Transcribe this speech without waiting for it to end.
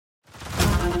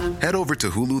Head over to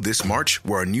Hulu this March,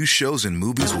 where our new shows and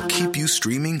movies will keep you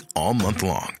streaming all month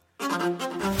long.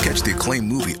 Catch the acclaimed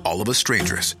movie All of Us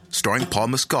Strangers, starring Paul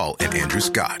Mescal and Andrew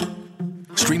Scott.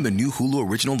 Stream the new Hulu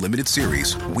original limited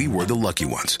series We Were the Lucky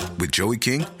Ones with Joey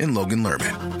King and Logan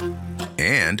Lerman.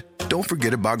 And don't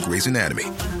forget about Grey's Anatomy.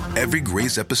 Every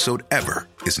Grey's episode ever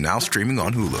is now streaming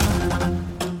on Hulu.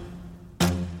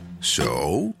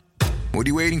 So, what are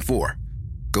you waiting for?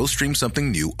 Go stream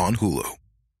something new on Hulu.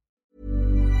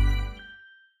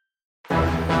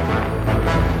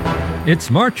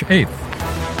 It's March 8th,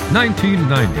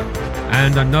 1990,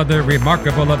 and another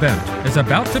remarkable event is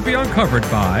about to be uncovered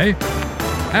by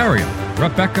Ariel,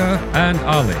 Rebecca, and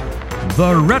Ali,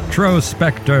 the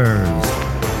Retrospectors.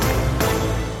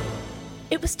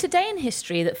 It was today in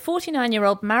history that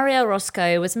 49-year-old Mario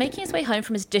Roscoe was making his way home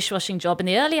from his dishwashing job in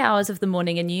the early hours of the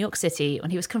morning in New York City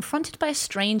when he was confronted by a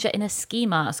stranger in a ski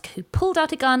mask who pulled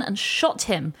out a gun and shot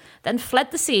him, then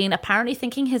fled the scene, apparently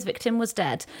thinking his victim was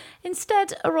dead.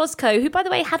 Instead, Roscoe, who by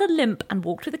the way had a limp and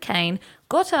walked with a cane,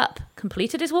 got up,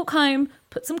 completed his walk home,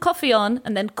 put some coffee on,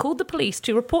 and then called the police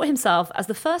to report himself as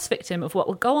the first victim of what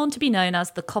would go on to be known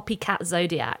as the copycat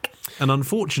Zodiac. And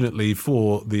unfortunately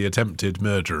for the attempted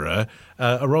murderer,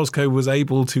 Orozco was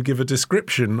able to give a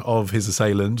description of his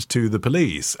assailant to the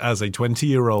police as a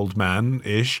 20-year-old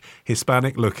man-ish,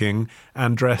 Hispanic-looking,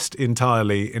 and dressed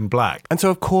entirely in black. And so,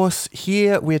 of course,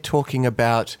 here we're talking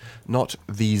about not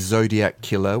the Zodiac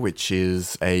Killer, which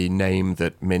is a name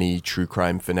that many true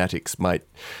crime fanatics might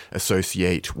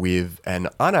associate with an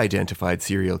unidentified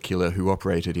serial killer who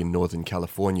operated in Northern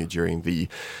California during the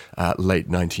late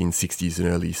 1960s and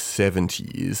early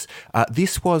 70s.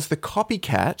 This was the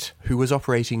copycat who was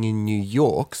operating in New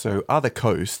York, so other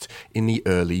coast, in the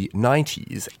early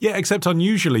 90s. Yeah, except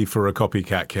unusually for a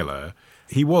copycat killer,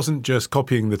 he wasn't just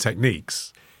copying the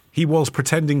techniques. He was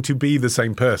pretending to be the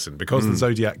same person because the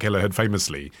Zodiac Killer had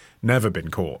famously never been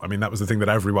caught. I mean, that was the thing that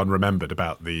everyone remembered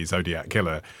about the Zodiac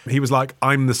Killer. He was like,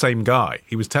 I'm the same guy.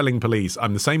 He was telling police,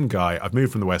 I'm the same guy. I've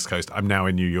moved from the West Coast. I'm now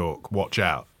in New York. Watch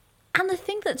out. And the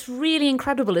thing that's really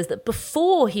incredible is that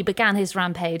before he began his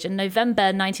rampage in November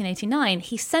 1989,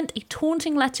 he sent a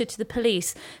taunting letter to the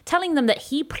police telling them that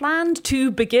he planned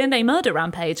to begin a murder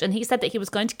rampage, and he said that he was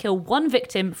going to kill one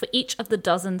victim for each of the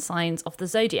dozen signs of the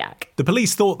Zodiac. The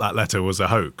police thought that letter was a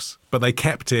hoax, but they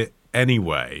kept it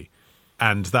anyway,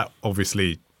 and that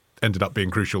obviously ended up being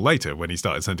crucial later when he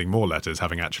started sending more letters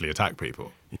having actually attacked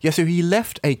people. Yeah, so he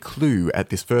left a clue at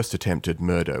this first attempted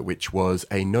murder, which was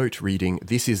a note reading,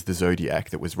 "This is the Zodiac,"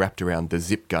 that was wrapped around the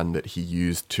zip gun that he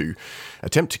used to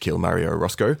attempt to kill Mario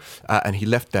Orozco, and he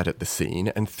left that at the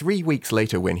scene. And 3 weeks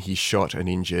later, when he shot and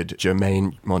injured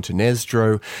Jermaine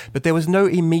Montenegro, but there was no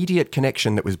immediate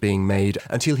connection that was being made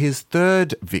until his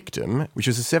third victim, which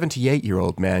was a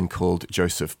 78-year-old man called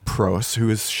Joseph Pross, who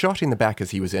was shot in the back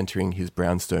as he was entering his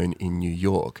brownstone in New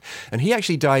York. And he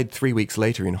actually died 3 weeks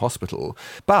later in hospital.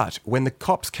 But when the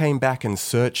cops came back and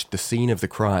searched the scene of the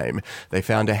crime, they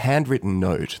found a handwritten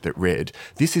note that read,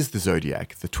 "This is the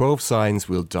Zodiac. The 12 signs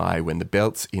will die when the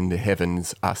belts in the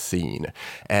heavens are seen."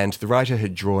 And the writer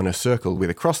had drawn a circle with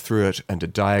a cross through it and a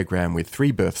diagram with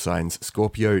 3 birth signs,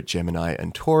 Scorpio, Gemini,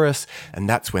 and Taurus. And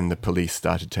that's when the police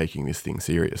started taking this thing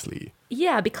seriously.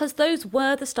 Yeah, because those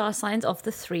were the star signs of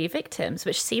the 3 victims,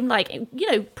 which seemed like,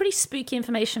 pretty spooky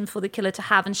information for the killer to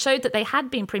have, and showed that they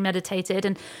had been premeditated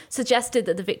and suggested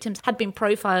that the victims had been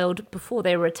profiled before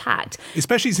they were attacked.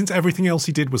 Especially since everything else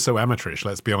he did was so amateurish,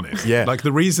 let's be honest. Yeah. Like,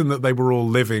 the reason that they were all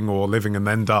living and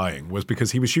then dying was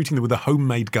because he was shooting them with a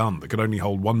homemade gun that could only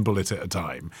hold 1 bullet at a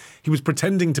time. He was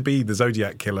pretending to be the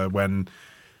Zodiac Killer when,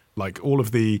 like, all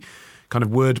of the kind of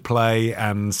wordplay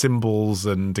and symbols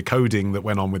and decoding that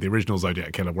went on with the original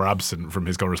Zodiac Killer were absent from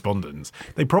his correspondence.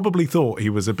 They probably thought he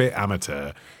was a bit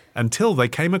amateur until they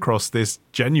came across this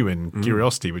genuine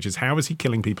curiosity, which is, how is he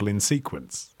killing people in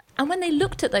sequence? And when they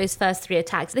looked at those first 3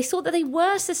 attacks, they saw that they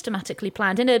were systematically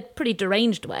planned in a pretty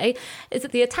deranged way. Is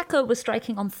that the attacker was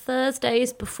striking on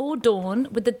Thursdays before dawn,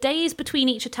 with the days between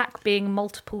each attack being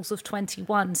multiples of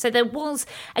 21. So there was,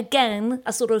 again,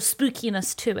 a sort of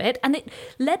spookiness to it. And it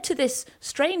led to this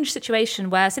strange situation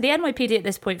where, so the NYPD at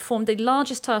this point formed the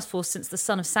largest task force since the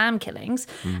Son of Sam killings.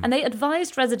 And they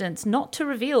advised residents not to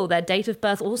reveal their date of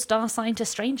birth or star sign to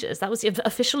strangers. That was the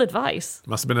official advice.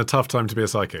 Must have been a tough time to be a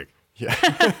psychic. Yeah.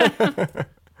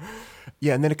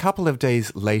 Yeah, and then a couple of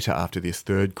days later after this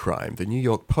third crime, the New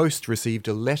York Post received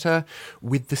a letter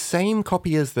with the same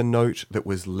copy as the note that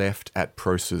was left at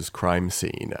Prosa's crime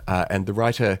scene. And the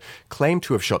writer claimed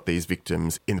to have shot these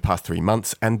victims in the past 3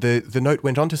 months. And the note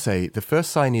went on to say, the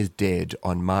first sign is dead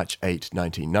on March 8,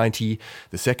 1990.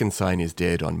 The second sign is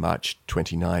dead on March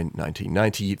 29,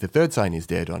 1990. The third sign is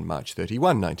dead on March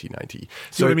 31, 1990.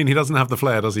 So, I mean, he doesn't have the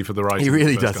flair, does he, for the writing? He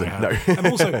really doesn't, no. And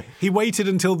also, he waited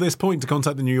until this point to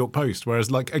contact the New York Post. Whereas,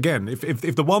 like, again,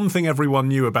 if the one thing everyone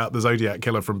knew about the Zodiac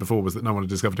killer from before was that no one had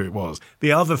discovered who it was,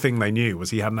 the other thing they knew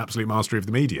was he had an absolute mastery of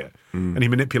the media. And he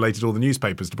manipulated all the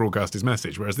newspapers to broadcast his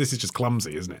message, whereas this is just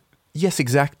clumsy, isn't it? Yes,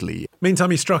 exactly.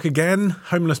 Meantime, he struck again,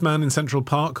 homeless man in Central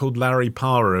Park called Larry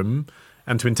Parham.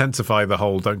 And to intensify the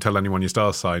whole don't tell anyone your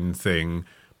star sign thing,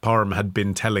 Parham had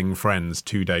been telling friends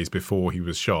 2 days before he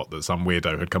was shot that some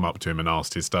weirdo had come up to him and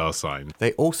asked his star sign.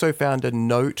 They also found a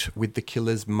note with the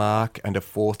killer's mark and a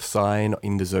fourth sign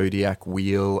in the Zodiac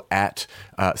wheel at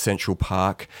Central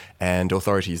Park, and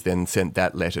authorities then sent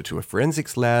that letter to a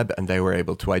forensics lab, and they were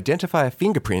able to identify a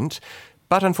fingerprint.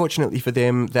 But unfortunately for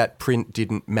them, that print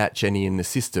didn't match any in the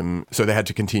system, so they had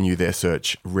to continue their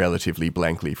search relatively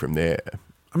blankly from there.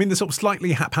 I mean, the sort of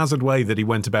slightly haphazard way that he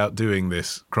went about doing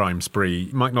this crime spree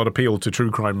might not appeal to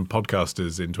true crime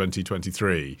podcasters in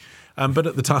 2023, but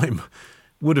at the time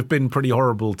would have been pretty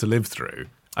horrible to live through.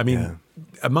 I mean,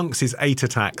 amongst his 8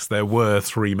 attacks, there were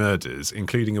 3 murders,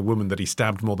 including a woman that he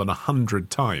stabbed more than 100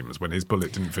 times when his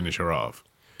bullet didn't finish her off.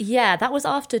 Yeah, that was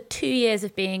after 2 years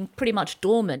of being pretty much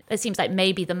dormant. It seems like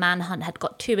maybe the manhunt had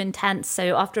got too intense.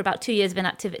 So after about 2 years of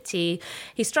inactivity,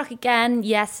 he struck again.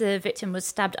 Yes, the victim was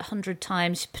stabbed 100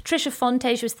 times. Patricia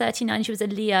Fonte, she was 39. She was a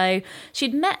Leo.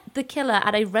 She'd met the killer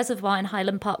at a reservoir in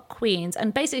Highland Park, Queens,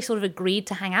 and basically sort of agreed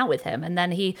to hang out with him. And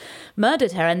then he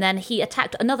murdered her. And then he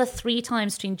attacked another 3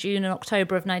 times between June and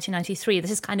October of 1993. This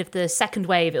is kind of the second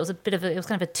wave. It was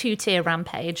kind of a 2-tier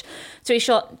rampage. So he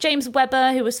shot James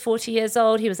Webber, who was 40 years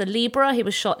old. He was a Libra. He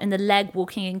was shot in the leg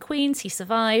walking in Queens. He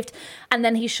survived. And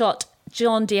then he shot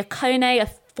John Diacone, a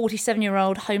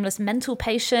 47-year-old homeless mental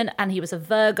patient, and he was a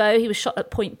Virgo. He was shot at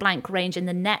point blank range in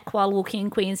the neck while walking in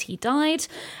Queens. He died.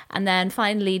 And then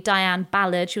finally, Diane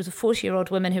Ballard, she was a 40-year-old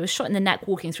woman who was shot in the neck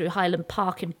walking through Highland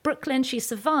Park in Brooklyn. She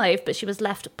survived, but she was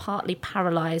left partly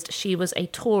paralysed. She was a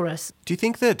Taurus. Do you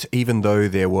think that even though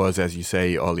there was, as you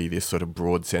say, Ollie, this sort of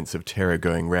broad sense of terror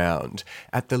going round,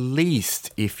 at the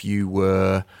least, if you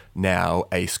were now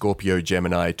a Scorpio,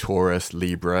 Gemini, Taurus,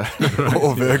 Libra,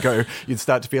 or Virgo, you'd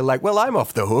start to feel like, well, I'm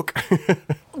off the hook.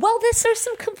 Well, there's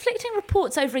some conflicting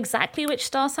reports over exactly which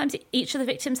star signs each of the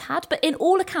victims had, but in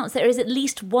all accounts, there is at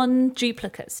least one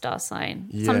duplicate star sign.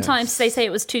 Yes. Sometimes they say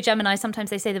it was 2 Gemini, sometimes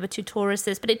they say there were 2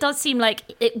 Tauruses, but it does seem like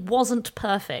it wased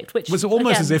perfect. Which was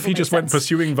almost again, as if he just went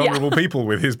pursuing vulnerable Yeah. people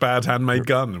with his bad handmade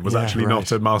gun and was actually not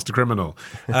a master criminal.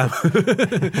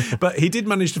 But he did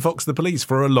manage to fox the police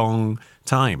for a long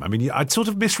time. I mean, I'd sort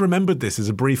of misremembered this as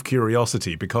a brief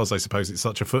curiosity because I suppose it's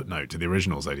such a footnote to the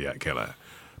original Zodiac Killer.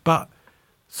 But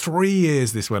 3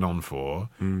 years this went on for,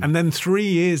 and then 3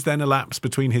 years then elapsed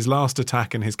between his last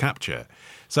attack and his capture.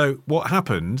 So what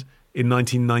happened in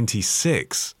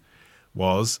 1996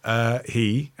 was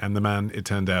he, and the man it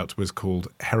turned out was called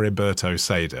Heriberto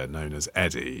Seda, known as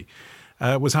Eddie,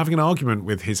 was having an argument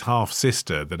with his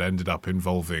half-sister that ended up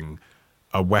involving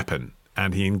a weapon.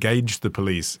 And he engaged the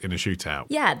police in a shootout.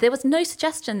 Yeah, there was no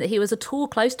suggestion that he was at all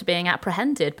close to being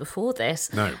apprehended before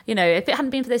this. No. You know, if it hadn't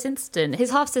been for this incident, his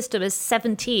half-sister was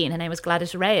 17, her name was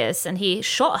Gladys Reyes, and he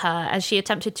shot her as she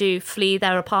attempted to flee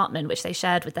their apartment, which they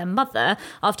shared with their mother,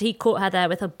 after he caught her there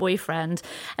with her boyfriend.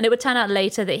 And it would turn out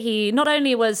later that he not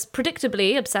only was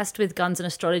predictably obsessed with guns and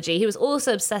astrology, he was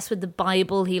also obsessed with the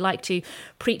Bible. He liked to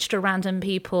preach to random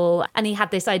people, and he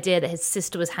had this idea that his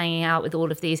sister was hanging out with all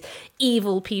of these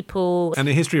evil people. And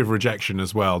a history of rejection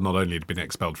as well. Not only had he been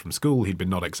expelled from school, he'd been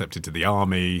not accepted to the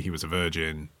army, he was a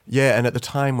virgin. Yeah, and at the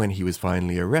time when he was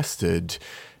finally arrested,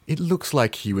 it looks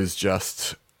like he was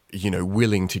just,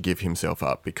 willing to give himself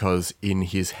up, because in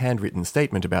his handwritten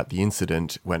statement about the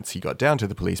incident, once he got down to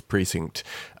the police precinct,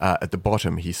 at the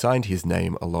bottom he signed his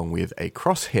name along with a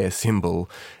crosshair symbol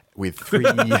with 3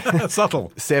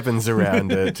 subtle 7s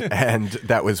around it, and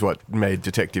that was what made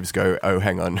detectives go, oh,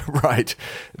 hang on, right,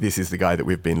 this is the guy that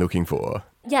we've been looking for.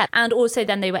 Yeah, and also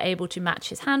then they were able to match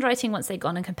his handwriting once they'd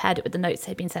gone and compared it with the notes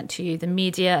they'd been sent to the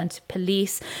media and to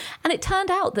police. And it turned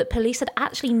out that police had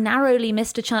actually narrowly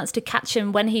missed a chance to catch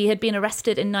him when he had been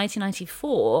arrested in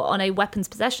 1994 on a weapons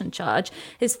possession charge.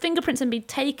 His fingerprints had been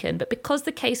taken, but because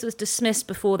the case was dismissed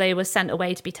before they were sent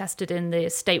away to be tested in the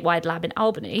statewide lab in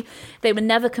Albany, they were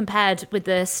never compared with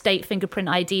the state fingerprint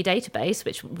ID database,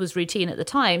 which was routine at the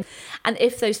time. And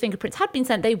if those fingerprints had been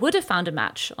sent, they would have found a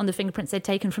match on the fingerprints they'd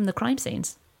taken from the crime scenes.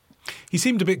 He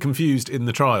seemed a bit confused in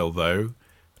the trial, though.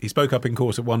 He spoke up in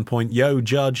court at one point. "Yo,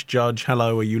 judge,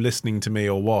 hello, are you listening to me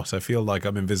or what? I feel like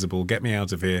I'm invisible. Get me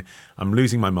out of here. I'm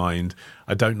losing my mind.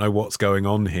 I don't know what's going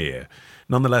on here."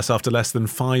 Nonetheless, after less than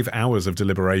 5 hours of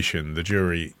deliberation, the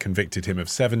jury convicted him of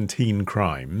 17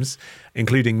 crimes,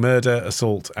 including murder,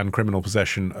 assault, and criminal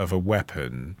possession of a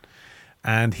weapon.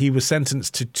 And he was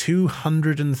sentenced to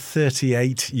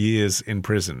 238 years in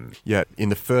prison. Yeah, in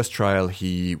the first trial,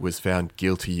 he was found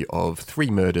guilty of 3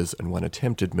 murders and 1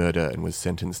 attempted murder and was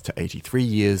sentenced to 83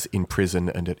 years in prison.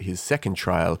 And at his second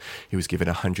trial, he was given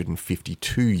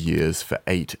 152 years for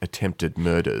 8 attempted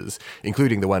murders,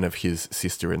 including the one of his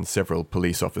sister and several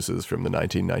police officers from the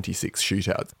 1996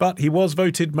 shootout. But he was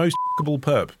voted most f***able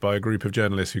perp by a group of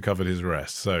journalists who covered his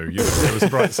arrest. So, you know, there was a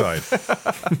bright side.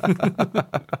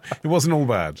 It wasn't all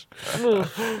bad.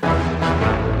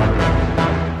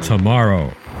 Tomorrow.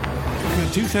 Looking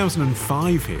at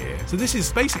 2005 here. So this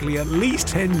is basically at least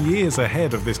 10 years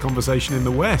ahead of this conversation in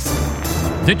the West.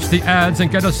 Ditch the ads and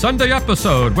get a Sunday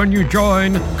episode when you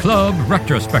join Club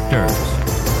Retrospectors.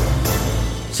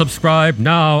 Subscribe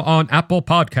now on Apple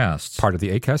Podcasts. Part of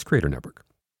the Acast Creator Network.